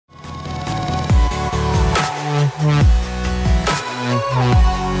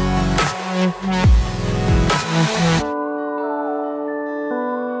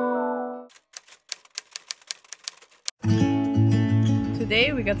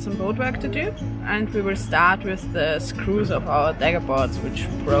we got some boat work to do, and we will start with the screws of our dagger boards, which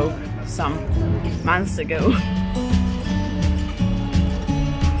broke some months ago.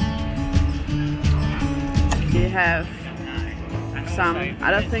 We have some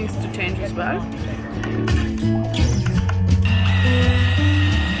other things to change as well.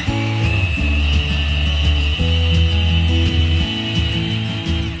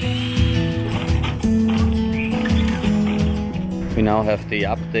 We now have the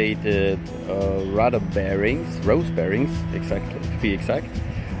updated rudder bearings, rose bearings, exactly to be exact,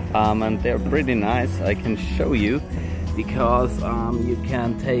 and they're pretty nice. I can show you because you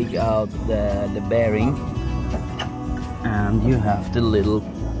can take out the bearing, and you have the little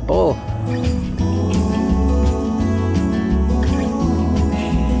ball.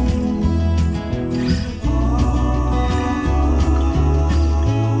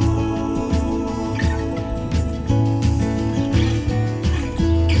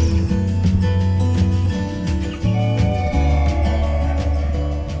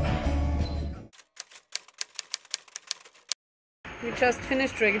 We just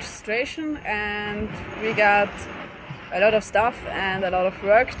finished registration and we got a lot of stuff and a lot of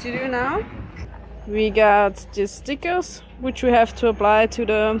work to do now. We got these stickers which we have to apply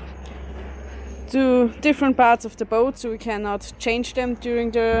to different parts of the boat, so we cannot change them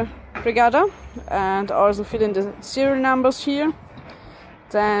during the regatta, and also fill in the serial numbers here.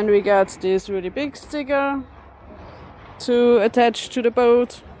 Then we got this really big sticker to attach to the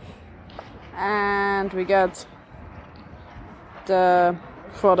boat, and we got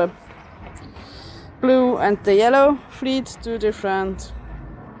for the blue and the yellow fleet 2 different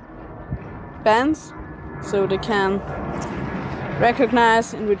bands, so they can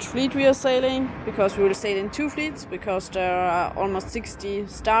recognize in which fleet we are sailing, because we will sail in 2 fleets, because there are almost 60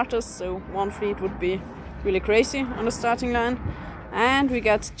 starters, so 1 fleet would be really crazy on the starting line. And we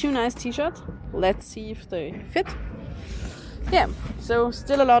got 2 nice t-shirts. Let's see if they fit. Yeah, so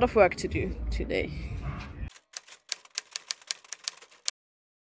still a lot of work to do today.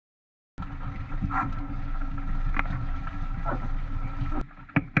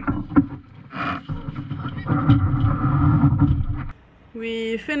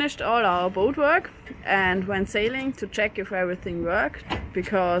 We finished all our boat work and went sailing to check if everything worked,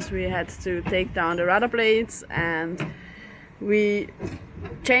 because we had to take down the rudder blades, and we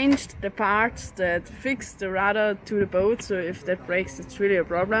changed the parts that fix the rudder to the boat, so if that breaks it's really a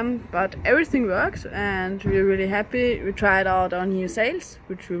problem. But everything worked and we're really happy. We tried out our new sails,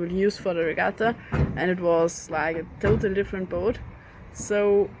 which we will use for the regatta, and it was like a totally different boat.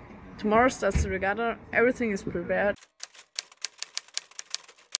 So tomorrow starts the regatta, everything is prepared.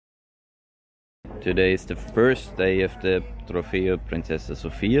 Today is the first day of the Trofeo Princesa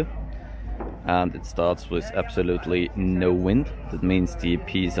Sofia, and it starts with absolutely no wind. That means the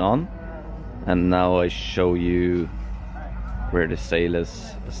EP is on, and now I show you where the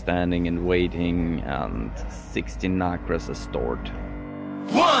sailors are standing and waiting, and 60 Nacras are stored.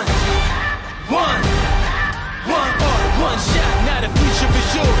 One shot, now the future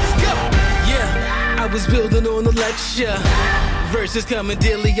is yours. Go! Yeah, I was building on a lecture. Verses coming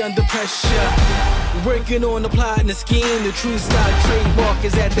daily under pressure. Working on the plot and the scheme. The true stock trademark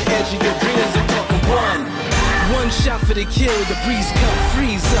is at the edge of your dreams. I'm talking one shot for the kill. The breeze come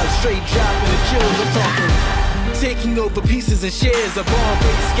freeze up, straight dropping the chills. I'm talking taking over pieces and shares. A bomb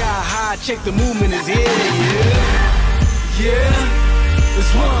break sky high. Check the movement is here. Yeah.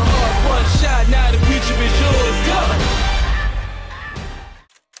 It's one heart, one shot. Now the future is yours. Go.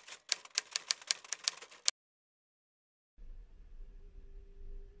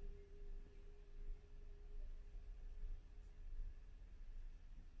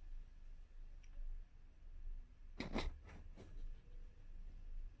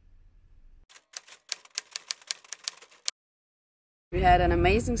 We had an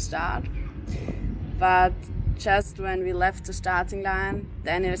amazing start, but just when we left the starting line,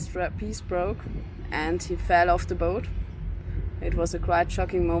 Daniel's trapeze broke and he fell off the boat. It was a quite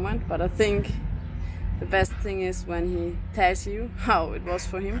shocking moment, but I think the best thing is when he tells you how it was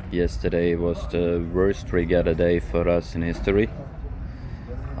for him. Yesterday was the worst regatta day for us in history.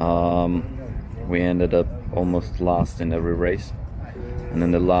 We ended up almost last in every race, and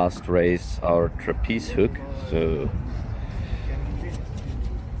in the last race our trapeze hook, so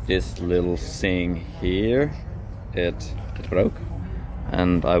this little thing here, it broke,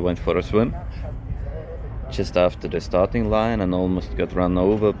 and I went for a swim just after the starting line and almost got run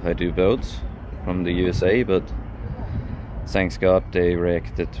over by 2 boats from the USA, but thanks God they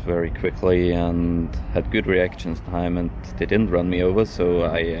reacted very quickly and had good reaction time, and they didn't run me over, so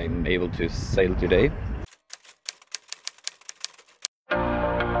I am able to sail today.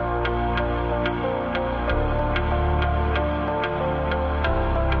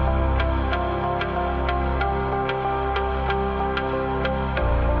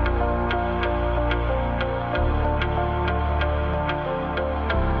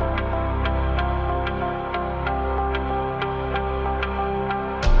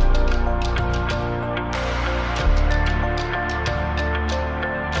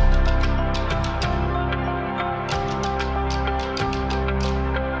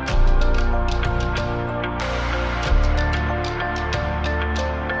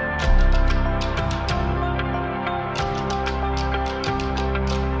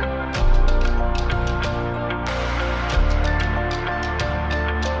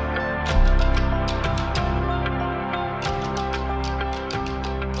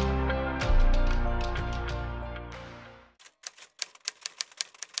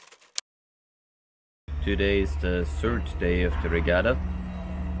 Today is the third day of the regatta.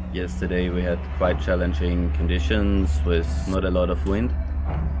 Yesterday we had quite challenging conditions with not a lot of wind.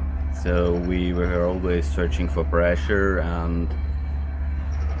 So we were always searching for pressure, and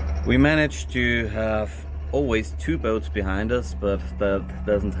we managed to have always two boats behind us, but that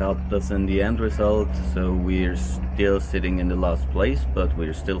doesn't help us in the end result. So we're still sitting in the last place, but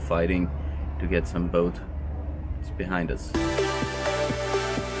we're still fighting to get some boats behind us.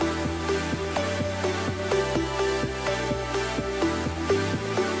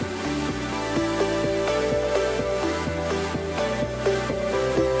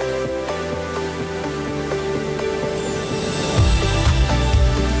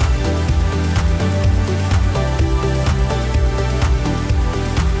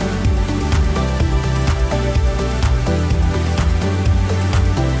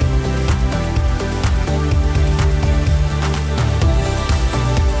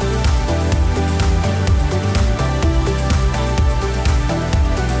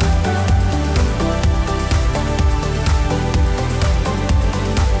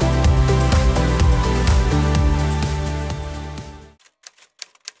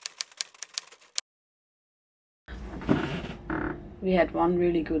 We had one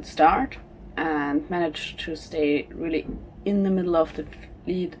really good start and managed to stay really in the middle of the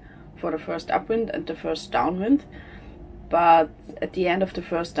lead for the first upwind and the first downwind. But at the end of the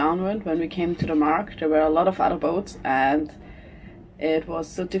first downwind, when we came to the mark, there were a lot of other boats, and it was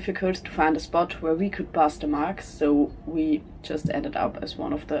so difficult to find a spot where we could pass the mark, so we just ended up as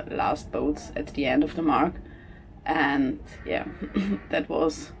one of the last boats at the end of the mark. And yeah, that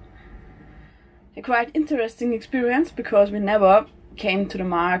was a quite interesting experience, because we never came to the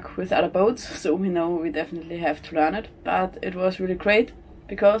mark with other boats, so we know we definitely have to learn it. But it was really great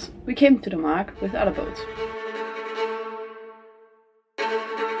because we came to the mark with other boats.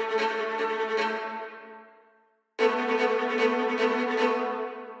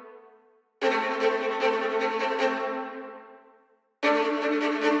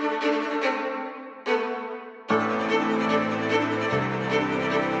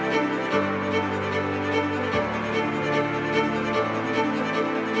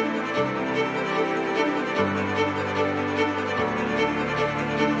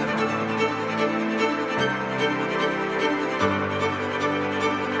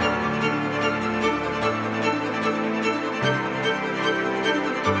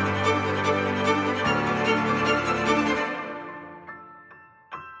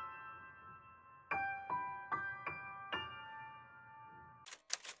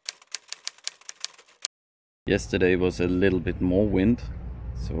 Yesterday was a little bit more wind,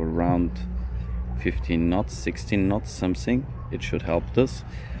 so around 15 knots, 16 knots something. It should help us,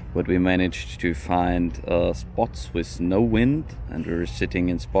 but we managed to find spots with no wind, and we were sitting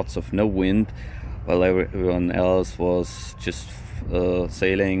in spots of no wind while everyone else was just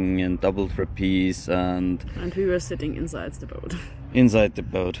sailing in double trapeze, and we were sitting inside the boat. Inside the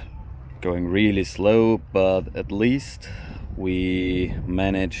boat, going really slow, but at least we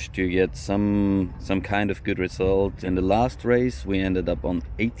managed to get some kind of good result. In the last race we ended up on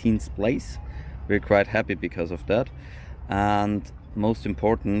 18th place. We're quite happy because of that, and most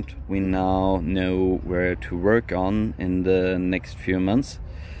important, we now know where to work on in the next few months.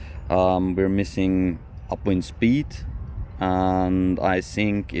 We're missing upwind speed, and I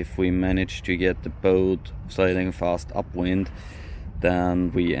think if we manage to get the boat sailing fast upwind,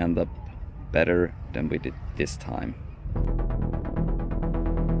 then we end up better than we did this time.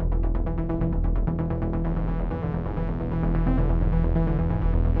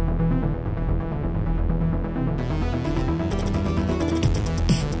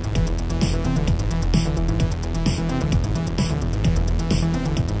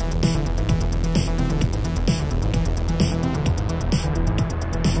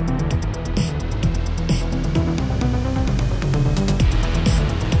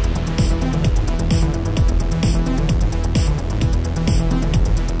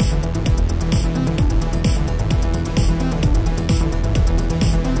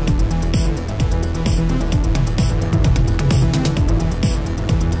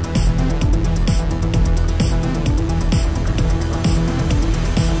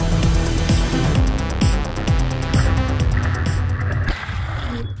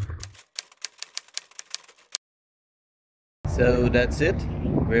 So that's it.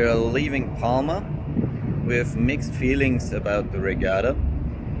 We're leaving Palma with mixed feelings about the regatta,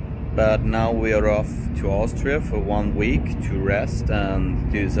 but now we are off to Austria for 1 week to rest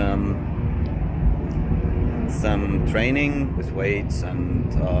and do some training with weights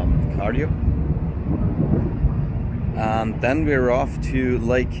and cardio. And then we're off to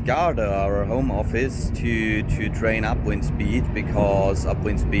Lake Garda, our home office, to train upwind speed, because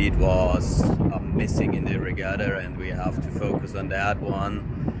upwind speed was missing in the regatta and we have to focus on that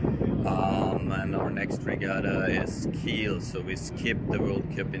one. And our next regatta is Kiel, so we skipped the World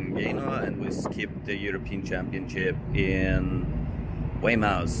Cup in Genoa and we skipped the European Championship in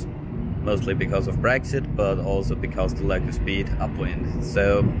Weymouth, mostly because of Brexit, but also because the lack of speed upwind.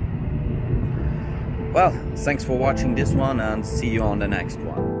 So, well, thanks for watching this one and see you on the next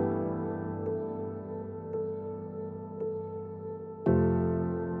one.